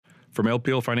From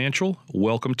LPL Financial,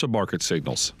 welcome to Market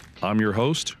Signals. I'm your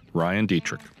host, Ryan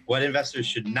Dietrich. What investors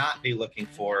should not be looking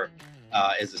for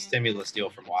is a stimulus deal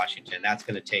from Washington. That's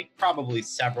going to take probably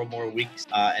several more weeks,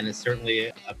 and it's certainly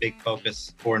a big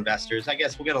focus for investors. I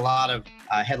guess we'll get a lot of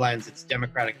headlines. It's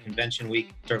Democratic Convention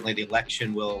week. Certainly the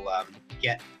election will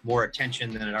get more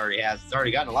attention than it already has. It's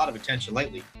already gotten a lot of attention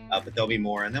lately, but there'll be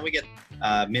more. And then we get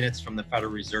minutes from the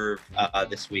Federal Reserve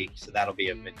this week, so that'll be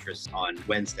of interest on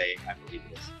Wednesday, I believe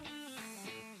it is.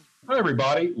 Hi,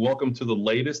 everybody. Welcome to the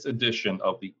latest edition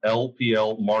of the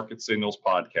LPL Market Signals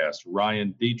podcast.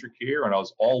 Ryan Dietrich here, and I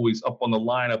was always up on the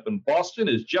lineup in Boston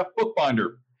is Jeff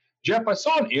Bookbinder. Jeff, I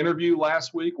saw an interview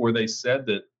last week where they said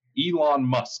that Elon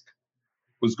Musk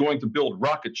was going to build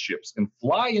rocket ships and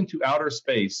fly into outer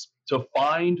space to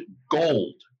find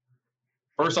gold.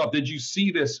 First off, did you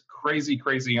see this crazy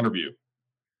interview?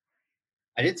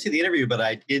 I didn't see the interview, but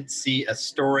I did see a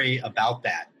story about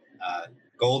that.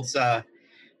 Gold's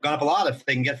gone up a lot. If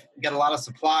they can get a lot of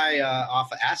supply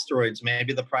off of asteroids,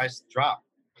 maybe the price drop.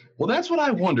 Well, that's what I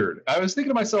wondered. I was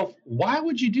thinking to myself, why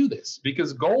would you do this?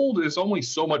 Because gold is only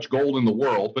so much gold in the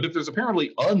world, but if there's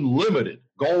apparently unlimited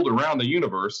gold around the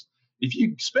universe, if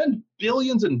you spend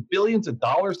billions and billions of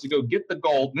dollars to go get the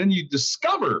gold, and then you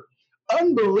discover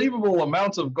unbelievable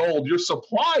amounts of gold, your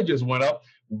supply just went up.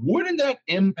 Wouldn't that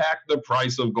impact the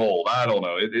price of gold? I don't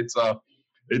know. It's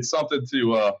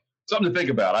something to think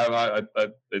about.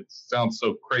 It sounds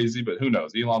so crazy, but who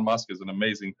knows? Elon Musk is an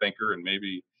amazing thinker, and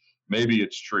maybe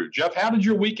it's true. Jeff, how did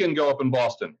your weekend go up in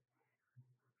Boston?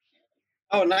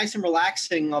 Oh, nice and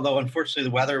relaxing, although unfortunately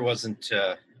the weather wasn't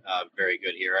very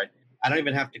good here. I don't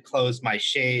even have to close my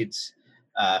shades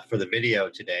for the video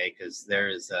today because there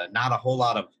is not a whole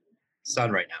lot of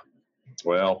sun right now.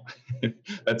 Well,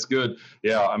 that's good.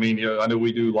 Yeah, I mean, I know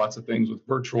we do lots of things with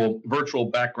virtual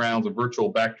backgrounds and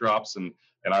virtual backdrops, and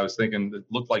I was thinking it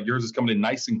looked like yours is coming in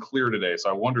nice and clear today, so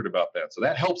I wondered about that. So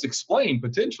that helps explain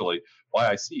potentially why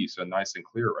I see you so nice and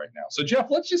clear right now. So Jeff,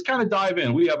 let's just kind of dive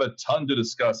in. We have a ton to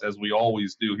discuss, as we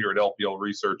always do here at LPL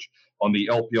Research on the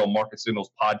LPL Market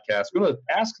Signals podcast. We're going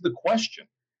to ask the question,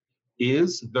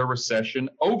 is the recession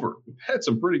over? We've had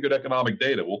some pretty good economic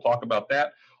data. We'll talk about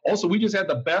that. Also, we just had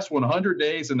the best 100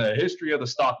 days in the history of the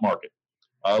stock market,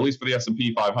 at least for the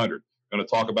S&P 500. Going to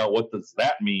talk about what does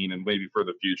that mean and maybe for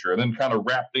the future, and then kind of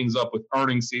wrap things up with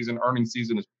earnings season. Earnings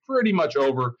season is pretty much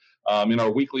over. In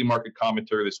our weekly market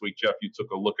commentary this week, Jeff, you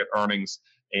took a look at earnings,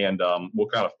 and we'll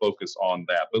kind of focus on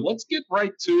that. But let's get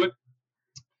right to it.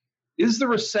 Is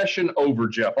the over,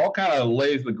 Jeff? I'll kind of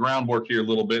lay the groundwork here a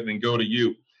little bit and then go to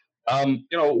you.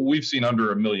 We've seen under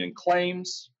 1 million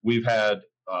claims. We've had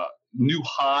new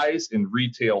highs in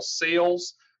retail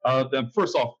sales. Then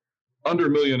first off, under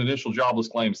 1 million initial jobless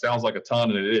claims sounds like a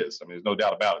ton, and it is. I mean, there's no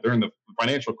doubt about it. During the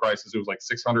financial crisis, it was like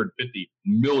 650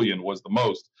 million was the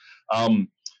most,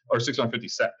 or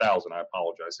 650,000, I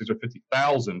apologize,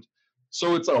 650,000.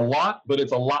 So it's a lot, but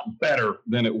it's a lot better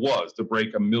than it was to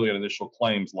break 1 million initial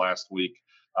claims last week.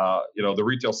 The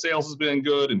retail sales has been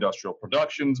good. Industrial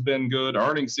production's been good.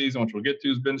 Earnings season, which we'll get to,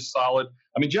 has been solid.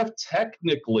 I mean, Jeff,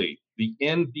 technically, the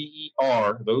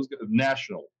NBER, those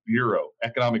National Bureau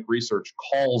Economic Research,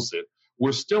 calls it,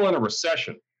 we're still in a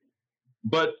recession.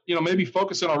 But, maybe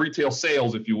focusing on retail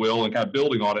sales, if you will, and kind of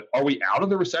building on it. Are we out of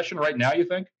the recession right now, you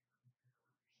think?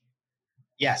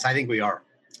 Yes, I think we are.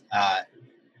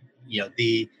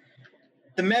 The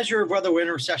measure of whether we're in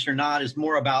a recession or not is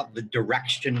more about the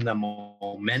direction, the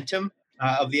momentum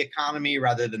of the economy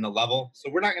rather than the level. So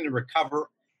we're not going to recover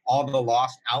all the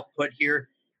lost output here,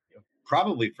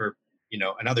 probably for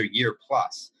another year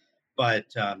plus. But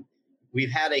we've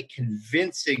had a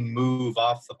convincing move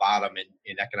off the bottom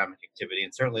in economic activity,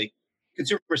 and certainly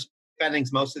consumer spending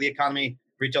is most of the economy.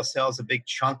 Retail sales a big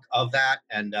chunk of that,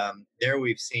 and there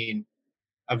we've seen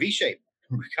a V-shaped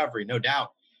recovery, no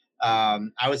doubt.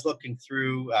 I was looking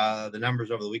through the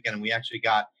numbers over the weekend, and we actually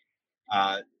got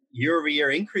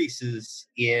year-over-year increases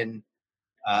in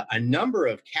a number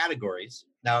of categories.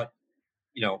 Now,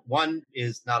 one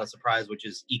is not a surprise, which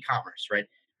is e-commerce, right?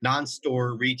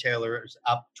 Non-store retailers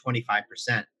up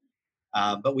 25%.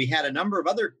 But we had a number of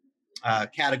other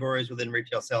categories within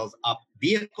retail sales up: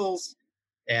 vehicles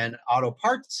and auto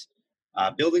parts,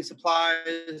 building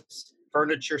supplies,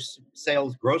 furniture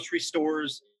sales, grocery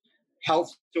stores,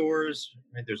 health stores,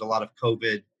 right? There's a lot of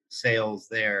COVID sales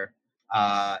there,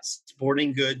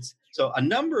 sporting goods. So a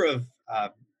number of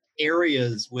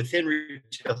areas within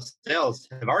retail sales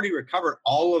have already recovered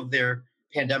all of their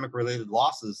pandemic-related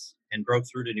losses and broke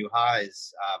through to new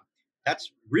highs.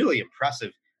 That's really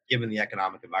impressive given the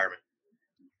economic environment.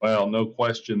 Well, no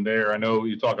question there. I know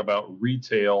you talk about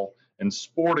retail And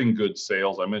sporting goods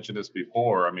sales, I mentioned this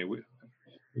before. I mean, we've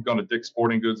gone to Dick's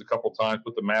Sporting Goods a couple times,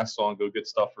 put the masks on, go get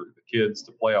stuff for the kids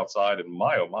to play outside. And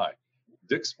my, oh my,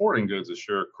 Dick's Sporting Goods is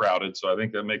sure crowded. So I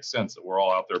think that makes sense that we're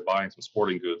all out there buying some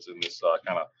sporting goods in this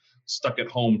kind of stuck at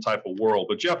home type of world.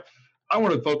 But Jeff, I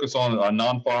want to focus on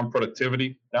non-farm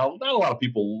productivity. Now, not a lot of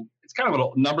people, it's kind of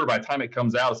a number by the time it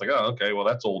comes out. It's like, oh, okay, well,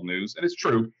 that's old news. And it's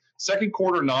true. Second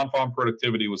quarter non-farm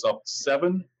productivity was up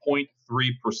 7.3%,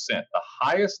 the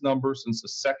highest number since the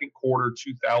second quarter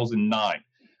 2009.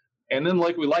 And then,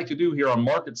 like we like to do here on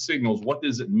market signals, what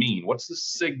does it mean? What's the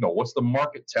signal? What's the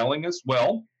market telling us?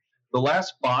 Well, the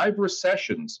last 5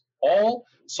 recessions all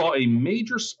saw a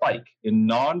major spike in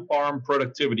non-farm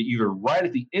productivity, either right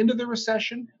at the end of the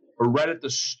recession or right at the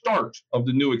start of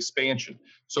the new expansion.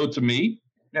 So to me,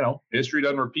 history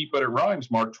doesn't repeat, but it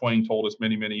rhymes, Mark Twain told us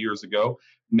many, many years ago.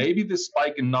 Maybe this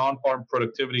spike in non-farm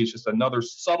productivity is just another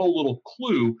subtle little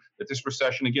clue that this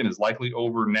recession, again, is likely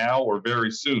over now or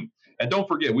very soon. And don't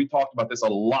forget, we talked about this a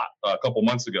lot a couple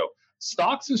months ago.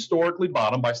 Stocks historically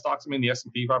bottom, by stocks I mean the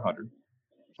S&P 500,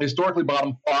 historically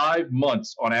bottom 5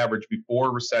 months on average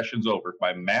before recession's over. If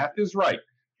my math is right,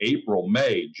 April,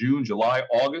 May, June, July,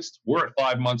 August, we're at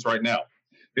 5 months right now.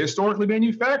 Historically,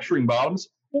 manufacturing bottoms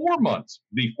 4 months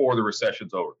before the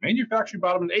recession's over. Manufacturing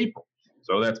bottom in April.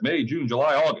 So that's May, June,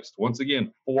 July, August. Once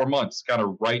again, 4 months, kind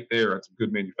of right there. That's some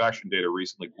good manufacturing data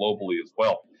recently globally as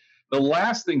well. The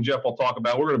last thing, Jeff, I'll talk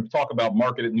about, we're going to talk about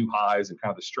market at new highs and kind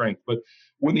of the strength. But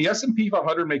when the S&P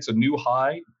 500 makes a new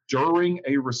high during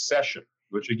a recession,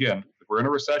 which again, if we're in a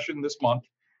recession this month,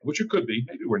 which it could be,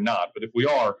 maybe we're not, but if we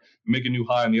are, we make a new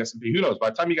high on the S&P, who knows? By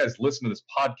the time you guys listen to this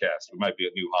podcast, we might be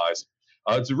at new highs.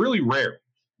 It's really rare.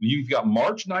 You've got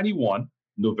March 91,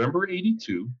 November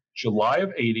 82, July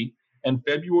of 80, and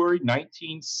February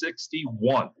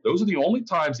 1961. Those are the only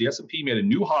times the S&P made a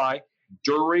new high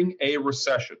during a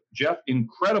recession. Jeff,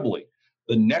 incredibly,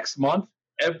 the next month,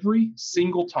 every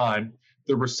single time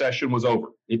the recession was over.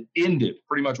 It ended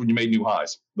pretty much when you made new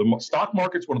highs. The stock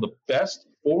market's one of the best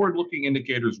forward-looking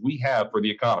indicators we have for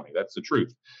the economy. That's the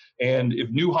truth. And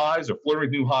if new highs or flirting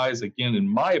with new highs, again, in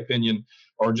my opinion,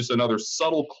 are just another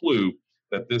subtle clue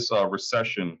that this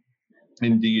recession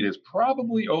indeed is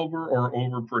probably over or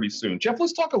over pretty soon. Jeff,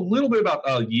 let's talk a little bit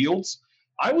about yields.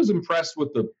 I was impressed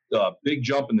with the big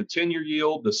jump in the 10-year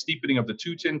yield, the steepening of the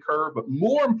 210 curve, but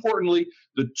more importantly,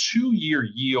 the 2-year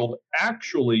yield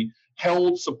actually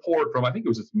held support from, I think it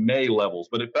was its May levels,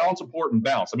 but it found support and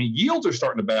bounced. I mean, yields are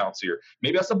starting to bounce here.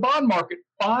 Maybe that's the bond market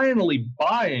finally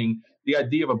buying the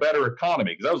idea of a better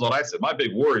economy, because that was what I said. My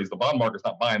big worry is the bond market's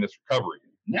not buying this recovery.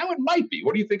 Now it might be.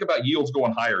 What do you think about yields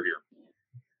going higher here?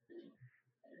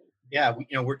 Yeah,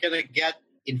 we're going to get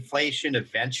inflation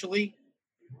eventually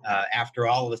after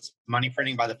all of this money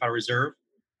printing by the Federal Reserve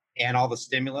and all the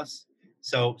stimulus.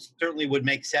 So certainly would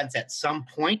make sense at some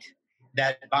point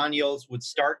that bond yields would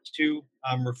start to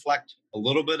reflect a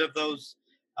little bit of those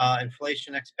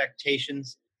inflation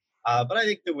expectations. But I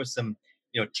think there was some,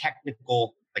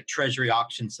 technical, like Treasury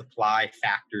auction supply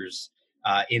factors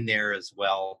in there as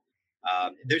well.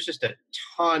 There's just a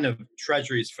ton of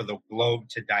treasuries for the globe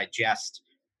to digest.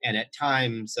 And at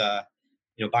times,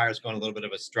 buyers go on a little bit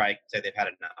of a strike, say they've had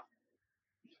enough.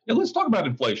 Yeah, let's talk about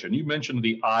inflation. You mentioned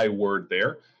the I word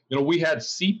there. We had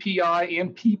CPI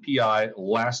and PPI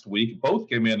last week. Both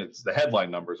came in, it's the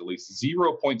headline numbers at least,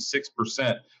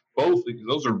 0.6%. Both,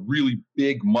 those are really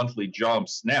big monthly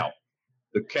jumps. Now,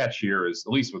 the catch here is,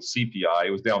 at least with CPI,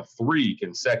 it was down 3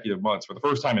 consecutive months for the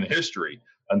first time in history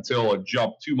until a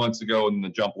jump 2 months ago and the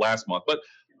jump last month. But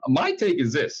my take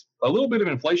is this: a little bit of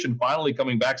inflation finally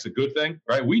coming back is a good thing,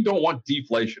 right? We don't want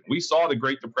deflation. We saw the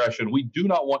Great Depression. We do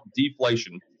not want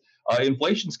deflation.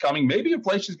 Inflation's coming. Maybe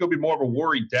inflation is going to be more of a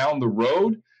worry down the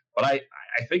road. But I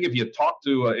think if you talk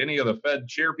to any of the Fed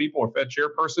chair people or Fed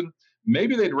chairperson,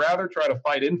 maybe they'd rather try to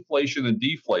fight inflation than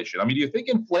deflation. I mean, do you think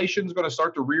inflation is going to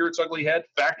start to rear its ugly head,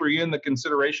 factoring in the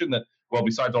consideration that, well,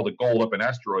 besides all the gold up in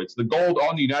asteroids, the gold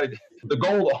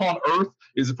on Earth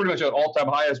is pretty much at an all-time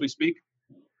high as we speak?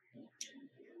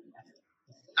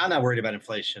 I'm not worried about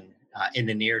inflation in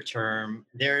the near term.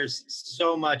 There's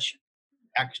so much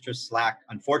extra slack,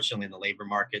 unfortunately, in the labor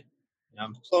market.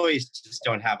 Employees just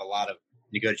don't have a lot of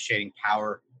negotiating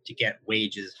power to get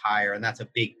wages higher, and that's a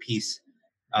big piece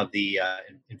of the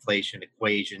inflation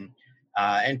equation.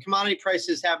 And commodity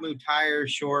prices have moved higher.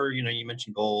 Sure, you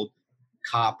mentioned gold,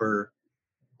 copper.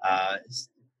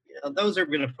 Those are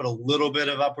going to put a little bit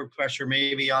of upward pressure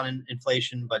maybe on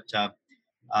inflation, but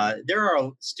there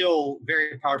are still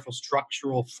very powerful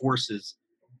structural forces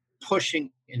pushing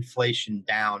inflation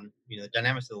down. The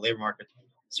dynamics of the labor market,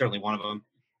 certainly one of them.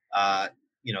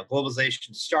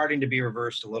 globalization starting to be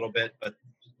reversed a little bit, but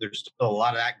there's still a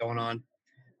lot of that going on.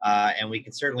 And we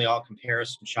can certainly all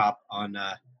comparison shop on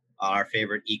our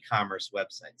favorite e-commerce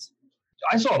websites.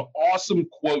 I saw an awesome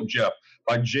quote, Jeff,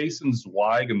 by Jason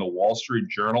Zweig in the Wall Street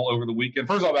Journal over the weekend.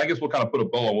 First off, I guess we'll kind of put a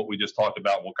bow on what we just talked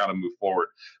about and we'll kind of move forward.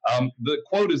 The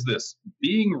quote is this: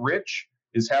 being rich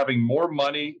is having more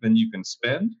money than you can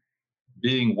spend.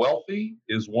 Being wealthy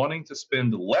is wanting to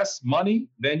spend less money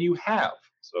than you have.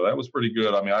 So that was pretty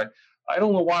good. I mean, I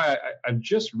don't know why. I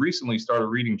just recently started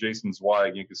reading Jason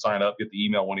Zweig. You can sign up, get the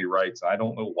email when he writes. I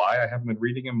don't know why I haven't been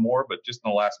reading him more, but just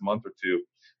in the last month or two,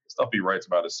 the stuff he writes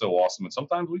about is so awesome. And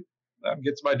sometimes we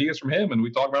get some ideas from him and we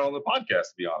talk about it on the podcast,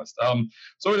 to be honest.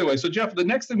 So Jeff, the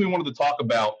next thing we wanted to talk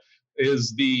about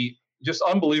is the just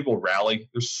unbelievable rally.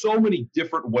 There's so many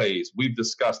different ways we've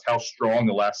discussed how strong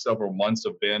the last several months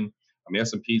have been. I mean,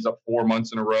 S&P's up 4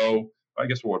 months in a row. I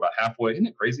guess we're about halfway. Isn't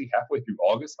it crazy? Halfway through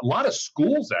August. A lot of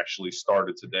schools actually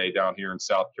started today down here in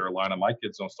South Carolina. My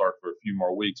kids don't start for a few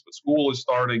more weeks, but school is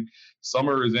starting.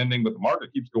 Summer is ending, but the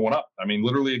market keeps going up. I mean,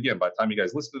 literally, again, by the time you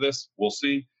guys listen to this, we'll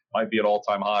see. Might be at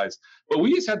all-time highs. But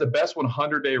we just had the best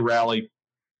 100-day rally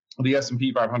of the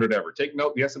S&P 500 ever. Take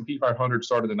note, the S&P 500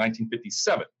 started in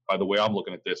 1957, by the way I'm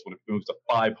looking at this, when it moves to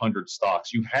 500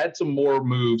 stocks. You had some more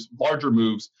moves, larger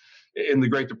moves, in the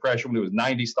Great Depression when it was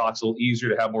 90 stocks, a little easier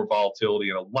to have more volatility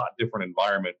and a lot different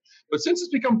environment. But since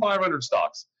it's become 500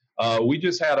 stocks, we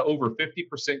just had over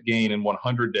 50% gain in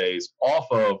 100 days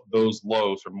off of those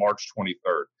lows from March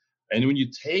 23rd. And when you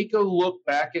take a look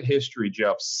back at history,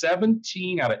 Jeff,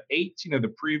 17 out of 18 of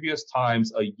the previous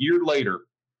times a year later,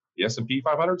 the S&P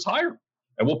 500 is higher.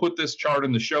 And we'll put this chart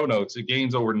in the show notes. It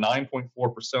gains over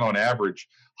 9.4% on average,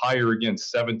 higher again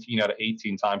 17 out of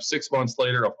 18 times. 6 months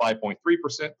later, a 5.3%,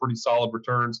 pretty solid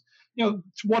returns. 1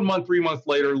 month, 3 months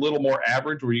later, a little more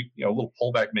average, where a little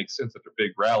pullback makes sense after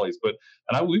big rallies. But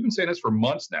we've been saying this for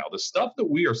months now. The stuff that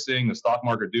we are seeing the stock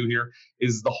market do here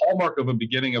is the hallmark of a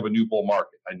beginning of a new bull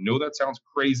market. I know that sounds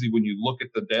crazy when you look at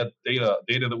the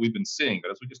data that we've been seeing, but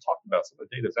as we just talked about, some of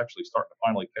the data is actually starting to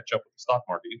finally catch up with the stock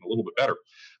market, even a little bit better.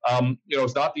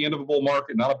 It's not the end of a bull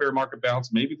market, not a bear market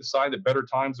bounce. Maybe the sign that better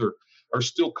times are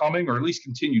still coming, or at least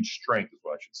continued strength is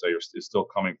what I should say, is still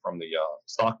coming from the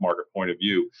stock market point of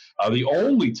view. The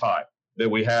only time that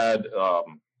we had a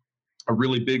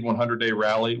really big 100-day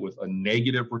rally with a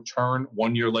negative return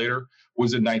 1 year later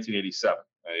was in 1987.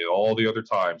 All the other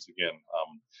times, again,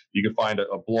 you can find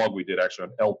a blog we did actually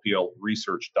on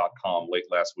lplresearch.com late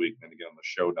last week. And again, on the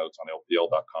show notes on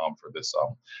lpl.com for this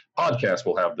podcast,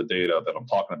 we'll have the data that I'm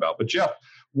talking about. But Jeff,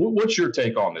 what's your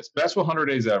take on this? Best 100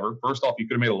 days ever. First off, you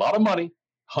could have made a lot of money.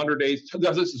 100 days,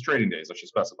 this is trading days, I should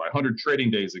specify. 100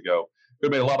 trading days ago.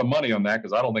 Could have made a lot of money on that,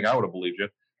 because I don't think I would have believed you.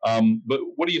 But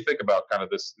what do you think about kind of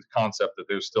this concept that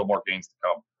there's still more gains to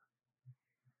come?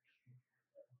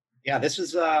 Yeah, this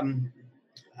is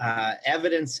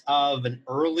evidence of an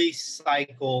early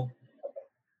cycle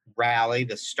rally,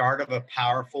 the start of a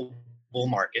powerful bull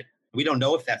market. We don't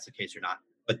know if that's the case or not,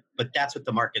 but that's what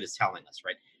the market is telling us,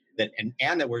 right? That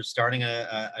and that we're starting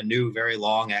a new, very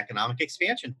long economic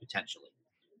expansion potentially,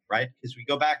 right? Because we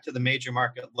go back to the major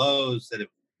market lows that have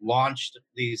launched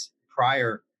these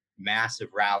prior massive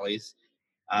rallies.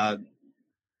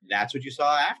 That's what you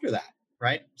saw after that,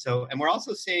 right? So, and we're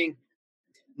also seeing,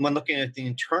 when looking at the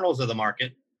internals of the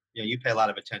market, you pay a lot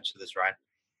of attention to this, right?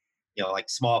 Like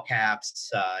small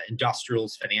caps,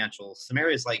 industrials, financials, some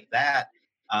areas like that.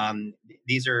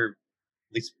 These are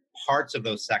at least parts of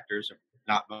those sectors, or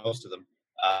not most of them,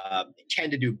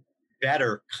 tend to do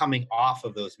better coming off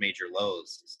of those major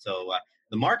lows. So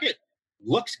the market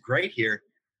looks great here,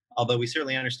 although we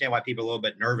certainly understand why people are a little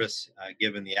bit nervous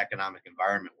given the economic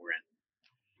environment we're in.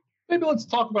 Maybe let's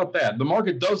talk about that. The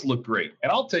market does look great.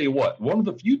 And I'll tell you what, one of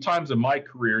the few times in my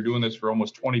career doing this for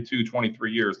almost 22,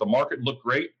 23 years, the market looked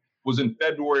great was in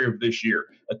February of this year.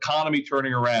 Economy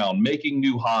turning around, making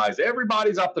new highs.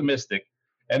 Everybody's optimistic.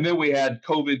 And then we had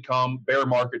COVID come, bear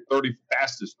market,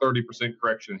 fastest 30%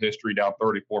 correction in history, down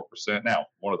 34%. Now,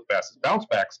 one of the fastest bounce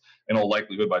backs in all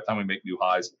likelihood by the time we make new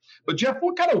highs. But Jeff,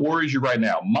 what kind of worries you right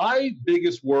now? My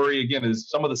biggest worry, again, is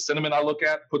some of the sentiment I look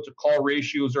at. Put to call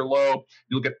ratios are low.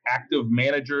 You look at active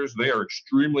managers, they are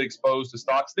extremely exposed to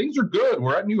stocks. Things are good.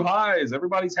 We're at new highs.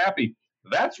 Everybody's happy.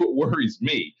 That's what worries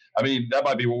me. I mean, that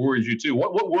might be what worries you too.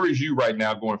 What worries you right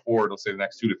now going forward, let's say the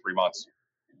next 2 to 3 months?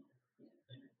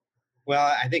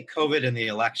 Well, I think COVID and the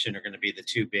election are going to be the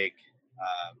two big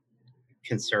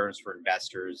concerns for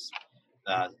investors.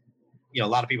 A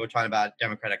lot of people are talking about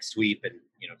Democratic sweep and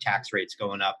tax rates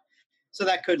going up, so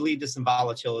that could lead to some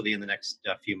volatility in the next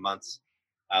few months.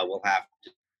 We'll have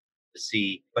to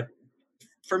see. But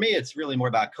for me, it's really more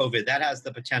about COVID. That has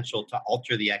the potential to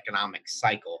alter the economic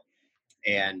cycle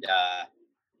and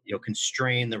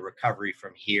constrain the recovery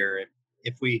from here.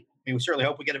 If we certainly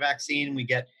hope we get a vaccine, we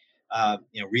get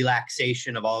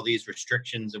relaxation of all these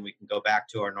restrictions, and we can go back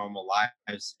to our normal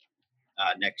lives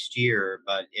next year.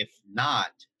 But if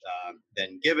not,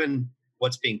 then given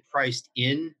what's being priced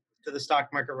in to the stock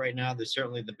market right now, there's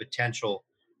certainly the potential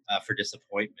for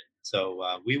disappointment.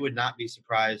 So we would not be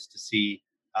surprised to see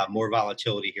more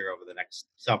volatility here over the next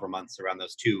several months around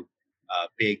those two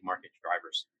big market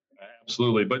drivers.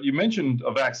 Absolutely. But you mentioned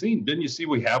a vaccine. Didn't you see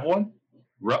we have one?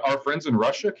 Our friends in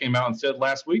Russia came out and said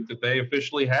last week that they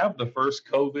officially have the first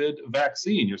COVID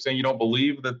vaccine. You're saying you don't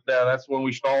believe that that's when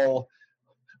we should all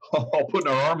put in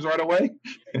our arms right away?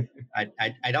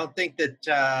 I don't think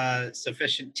that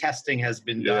sufficient testing has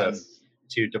been done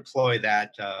to deploy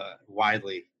that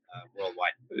widely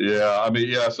worldwide. Yeah, I mean,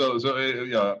 yeah. So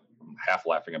I'm half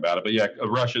laughing about it, but yeah,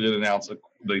 Russia did announce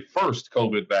the first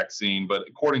COVID vaccine, but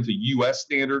according to U.S.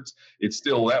 standards, it's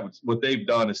still what they've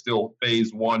done is still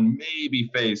phase 1, maybe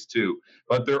phase 2.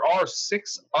 But there are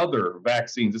 6 other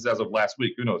vaccines. This is as of last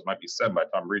week. Who knows? It might be 7 by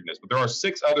the time I'm reading this. But there are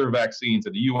 6 other vaccines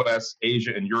in the U.S.,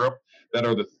 Asia, and Europe that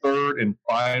are the third and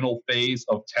final phase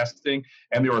of testing.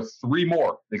 And there are 3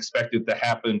 more expected to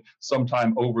happen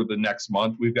sometime over the next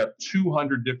month. We've got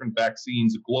 200 different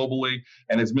vaccines globally,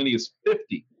 and as many as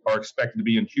 50 are expected to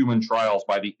be in human trials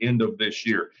by the end of this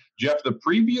year. Jeff, the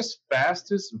previous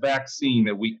fastest vaccine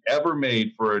that we ever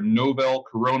made for a novel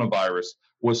coronavirus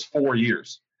was 4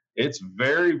 years. It's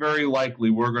very, very likely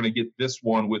we're going to get this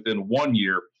one within 1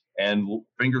 year. And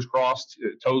fingers crossed,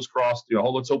 toes crossed,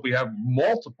 let's hope we have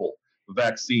multiple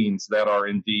vaccines that are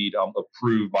indeed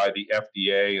approved by the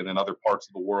FDA and in other parts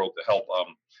of the world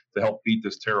to help beat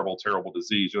this terrible, terrible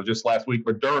disease. Just last week,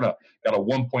 Moderna got a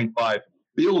 1.5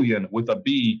 billion with a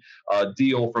B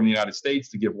deal from the United States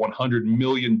to give 100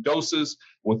 million doses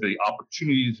with the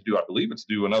opportunity to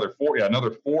do another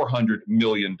 400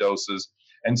 million doses.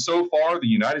 And so far, the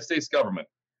United States government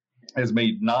has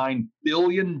made $9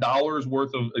 billion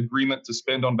worth of agreement to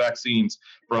spend on vaccines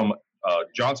from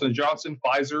Johnson & Johnson,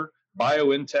 Pfizer,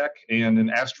 BioNTech, and then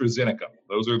AstraZeneca.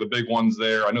 Those are the big ones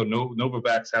there. I know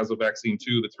Novavax has a vaccine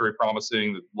too that's very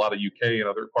promising. A lot of UK and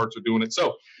other parts are doing it.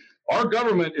 So our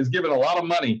government is giving a lot of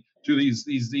money to these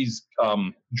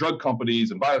drug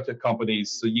companies and biotech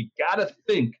companies. So you got to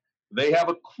think they have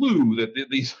a clue that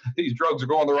these drugs are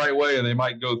going the right way and they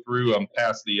might go through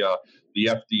past the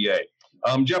FDA.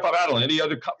 Jeff, I'm Adeline. Any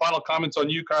other final comments on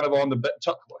you? Kind of on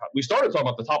we started talking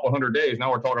about the top 100 days.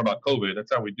 Now we're talking about COVID.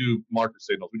 That's how we do market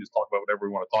signals. We just talk about whatever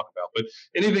we want to talk about. But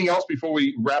anything else before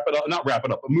we wrap it up? Not wrap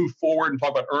it up, but move forward and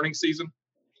talk about earnings season.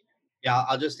 Yeah,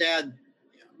 I'll just add,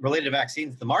 related to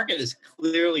vaccines, the market is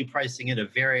clearly pricing in a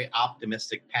very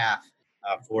optimistic path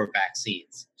for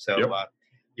vaccines. So,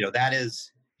 that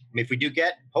is, if we do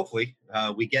get, hopefully,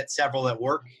 we get several that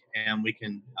work and we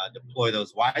can deploy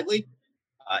those widely.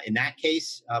 In that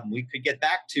case, we could get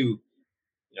back to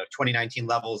 2019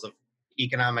 levels of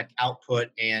economic output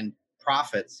and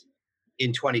profits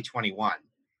in 2021.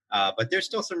 But there's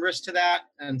still some risk to that.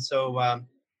 And so,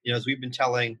 as we've been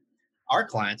telling our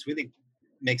clients, we think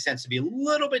it makes sense to be a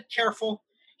little bit careful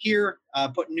here,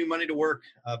 putting new money to work,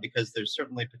 because there's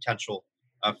certainly potential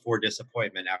for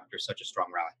disappointment after such a strong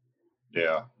rally.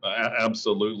 Yeah,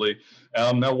 absolutely.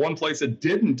 Now, one place that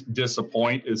didn't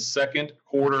disappoint is second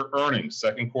quarter earnings.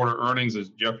 Second quarter earnings, as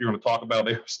Jeff, you're going to talk about,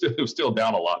 it was still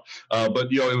down a lot. But,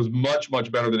 it was much,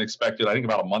 much better than expected. I think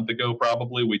about a month ago,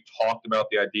 probably, we talked about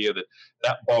the idea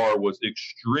that bar was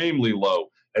extremely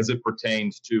low as it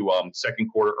pertains to second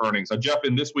quarter earnings. Now, Jeff,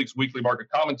 in this week's weekly market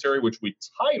commentary, which we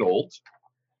titled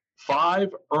 5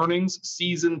 earnings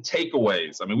season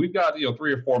takeaways. I mean, we've got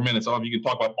 3 or 4 minutes. I don't know if you can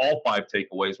talk about all 5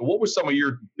 takeaways, but what were some of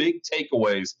your big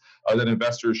takeaways that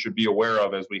investors should be aware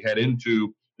of as we head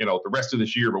into the rest of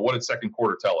this year? But what did second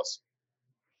quarter tell us?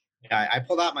 Yeah, I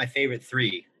pulled out my favorite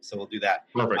 3, so we'll do that.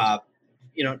 Perfect.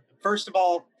 First of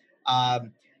all,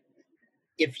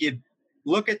 if you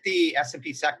look at the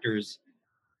S&P sectors,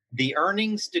 the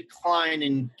earnings decline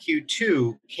in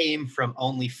Q2 came from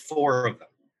only 4 of them.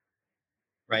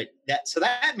 Right. So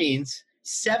that means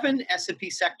 7 S&P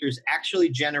sectors actually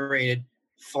generated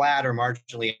flat or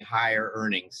marginally higher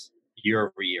earnings year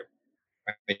over year.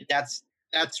 Right? That's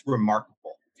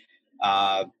remarkable.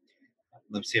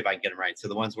 Let's see if I can get them right. So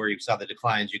the ones where you saw the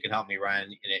declines, you can help me,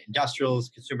 Ryan. Industrials,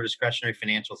 consumer discretionary,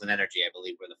 financials, and energy, I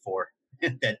believe, were the 4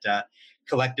 that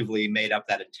collectively made up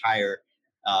that entire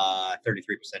 33%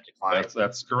 decline.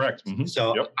 That's correct. Mm-hmm.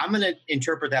 So I'm going to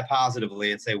interpret that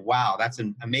positively and say, wow, that's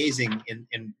amazing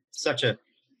in such a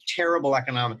terrible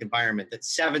economic environment that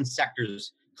 7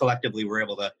 sectors collectively were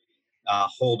able to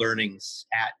hold earnings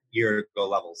at year-ago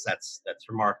levels. That's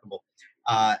remarkable.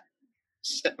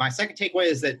 My second takeaway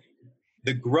is that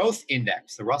the growth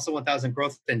index, the Russell 1000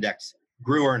 growth index,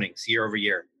 grew earnings year over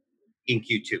year in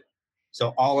Q2.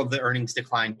 So all of the earnings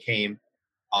decline came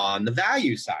on the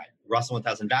value side. Russell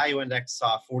 1000 value index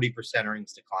saw 40%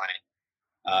 earnings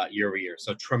decline year over year.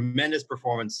 So tremendous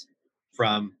performance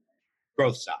from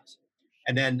growth stocks.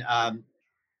 And then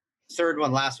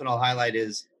last one I'll highlight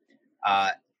is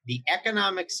the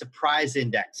economic surprise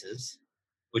indexes,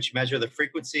 which measure the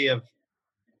frequency of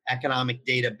economic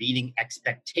data beating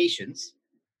expectations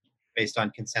based on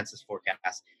consensus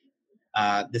forecasts.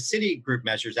 The Citigroup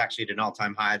measure is actually at an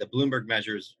all-time high. The Bloomberg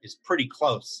measure is pretty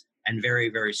close and very,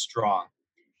 very strong.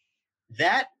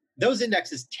 Those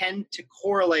indexes tend to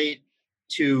correlate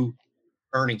to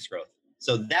earnings growth.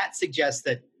 So that suggests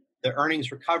that the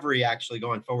earnings recovery actually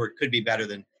going forward could be better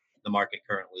than the market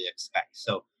currently expects.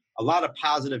 So a lot of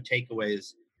positive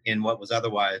takeaways in what was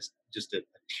otherwise just a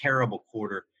terrible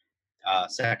quarter,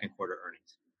 second quarter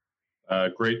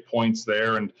earnings. Great points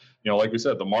there. And, like we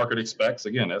said, the market expects,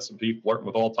 again, S&P flirting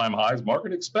with all-time highs.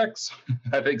 Market expects,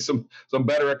 I think, some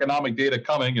better economic data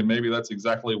coming, and maybe that's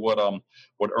exactly what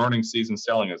earnings season's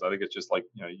telling us. I think it's just like,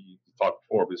 you talked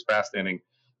before, it was fascinating.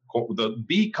 The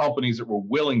B companies that were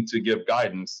willing to give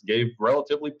guidance gave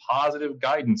relatively positive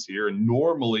guidance here. And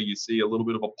normally you see a little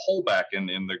bit of a pullback in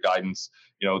their guidance,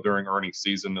 during earnings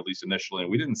season, at least initially.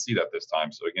 And we didn't see that this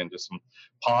time. So again, just some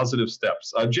positive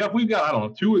steps. Jeff, we've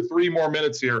got, 2 or 3 more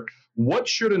minutes here. What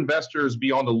should investors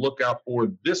be on the lookout for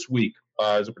this week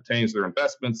as it pertains to their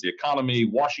investments, the economy,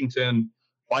 Washington,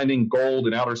 finding gold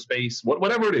in outer space,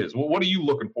 whatever it is? What are you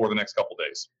looking for the next couple of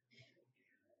days?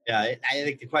 Yeah, I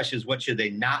think the question is, what should they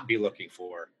not be looking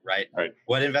for, right?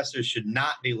 What investors should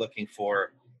not be looking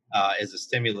for is a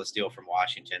stimulus deal from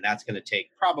Washington. That's going to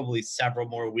take probably several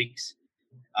more weeks,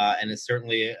 and it's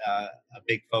certainly a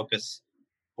big focus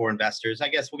for investors. I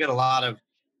guess we'll get a lot of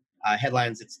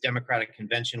headlines. It's Democratic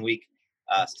Convention week,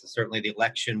 so certainly the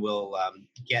election will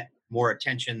get more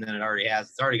attention than it already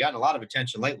has. It's already gotten a lot of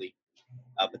attention lately,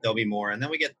 but there'll be more. And then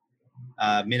we get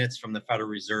minutes from the Federal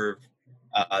Reserve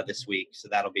this week, so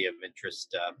that'll be of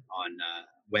interest on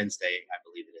Wednesday, I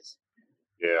believe it is.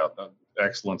 Yeah,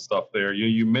 excellent stuff there.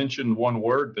 You mentioned one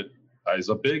word that is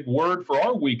a big word for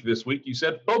our week this week. You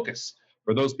said focus.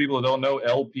 For those people that don't know,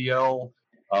 LPL,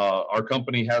 our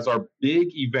company, has our big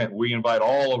event. We invite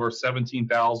all of our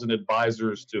 17,000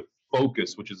 advisors to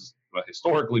focus, which has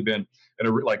historically been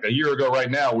like a year ago right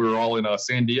now. We were all in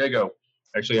San Diego.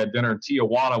 Actually had dinner in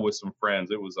Tijuana with some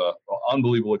friends. It was an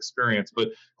unbelievable experience. But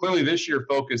clearly this year,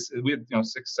 focus, we had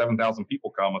 6,000-7,000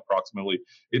 people come approximately.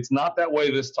 It's not that way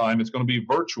this time. It's going to be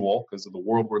virtual because of the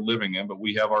world we're living in. But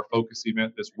we have our focus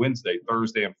event this Wednesday,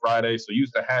 Thursday, and Friday. So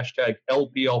use the hashtag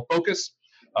LPL Focus.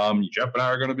 Jeff and I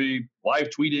are going to be live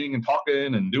tweeting and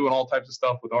talking and doing all types of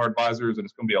stuff with our advisors, and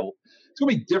it's going to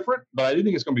be different, but I do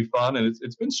think it's going to be fun, and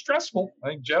it's been stressful. I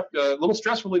think, Jeff, a little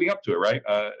stressful leading up to it, right?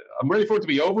 I'm ready for it to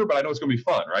be over, but I know it's going to be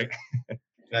fun, right?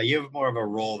 You have more of a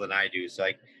role than I do, so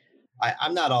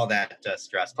I'm not all that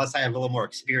stressed. Plus, I have a little more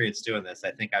experience doing this.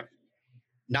 I think I've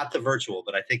not the virtual,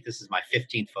 but I think this is my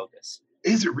 15th focus.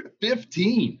 Is it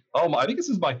 15? Oh, I think this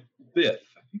is my 5th.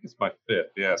 I think it's my 5th.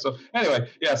 Yeah. So anyway,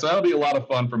 so that'll be a lot of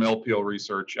fun from LPL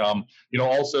Research.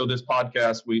 Also this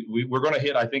podcast, we're going to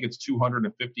hit, I think it's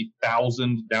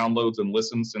 250,000 downloads and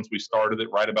listens since we started it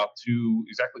right about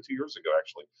exactly 2 years ago,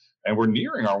 actually. And we're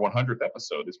nearing our 100th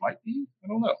episode. This might be, I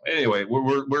don't know. Anyway,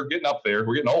 we're getting up there.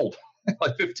 We're getting old.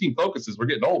 Like 15 focuses. We're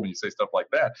getting old when you say stuff like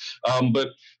that. But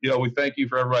we thank you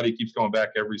for everybody who keeps going back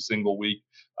every single week.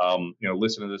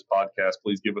 Listen to this podcast.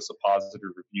 Please give us a positive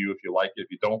review if you like it.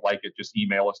 If you don't like it, just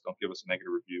email us. Don't give us a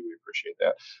negative review. We appreciate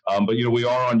that. But we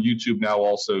are on YouTube now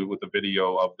also with the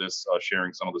video of this,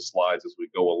 sharing some of the slides as we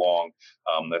go along.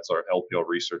 That's our LPL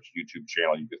Research YouTube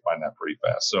channel. You can find that pretty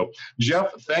fast. So,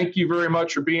 Jeff, thank you very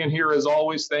much for being here as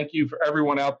always. Thank you for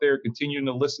everyone out there continuing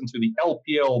to listen to the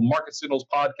LPL Market Signals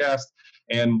podcast.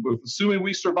 And assuming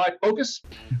we survive focus,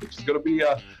 which is going to be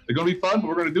fun, but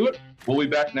we're going to do it. We'll be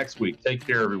back next week. Take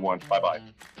care, everyone. Bye-bye.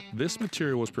 This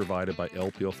material was provided by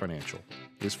LPL Financial,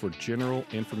 is for general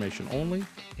information only,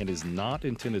 and is not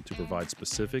intended to provide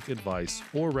specific advice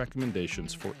or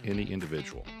recommendations for any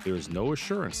individual. There is no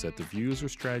assurance that the views or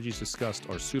strategies discussed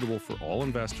are suitable for all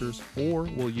investors or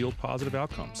will yield positive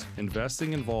outcomes.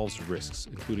 Investing involves risks,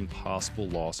 including possible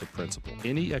loss of principal.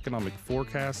 Any economic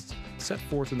forecasts set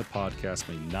forth in the podcast podcast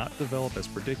may not develop as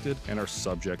predicted and are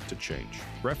subject to change.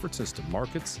 References to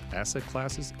markets, asset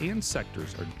classes, and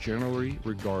sectors are generally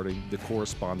regarding the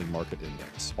corresponding market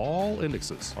index. All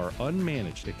indexes are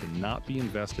unmanaged and cannot be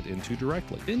invested into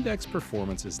directly. Index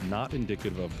performance is not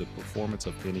indicative of the performance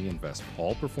of any investment.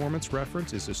 All performance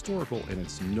reference is historical and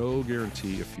it's no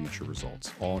guarantee of future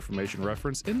results. All information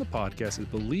referenced in the podcast is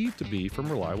believed to be from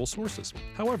reliable sources.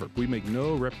 However, we make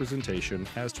no representation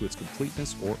as to its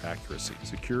completeness or accuracy.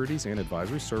 Securities and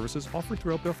advisory services offered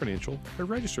through LPL Financial, a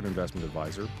registered investment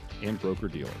advisor and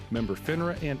broker-dealer. Member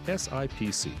FINRA and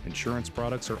SIPC. Insurance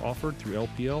products are offered through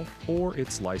LPL or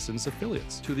its licensed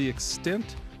affiliates. To the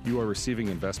extent you are receiving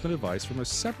investment advice from a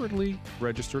separately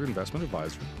registered investment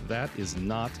advisor that is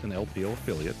not an LPL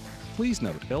affiliate, please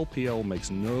note, LPL makes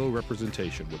no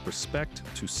representation with respect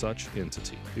to such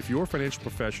entity. If your financial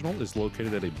professional is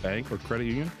located at a bank or credit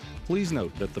union, please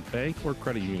note that the bank or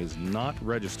credit union is not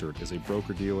registered as a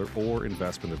broker-dealer or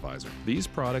investment advisor. These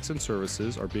products and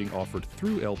services are being offered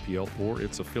through LPL or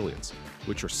its affiliates,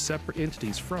 which are separate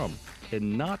entities from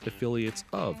and not affiliates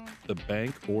of the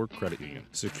bank or credit union.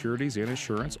 Securities and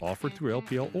insurance offered through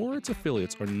LPL or its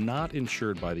affiliates are not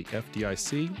insured by the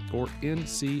FDIC or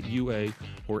NCUA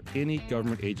or any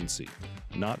government agency.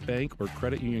 Not bank or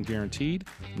credit union guaranteed,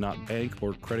 not bank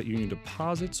or credit union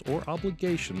deposits or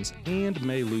obligations, and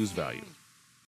may lose value.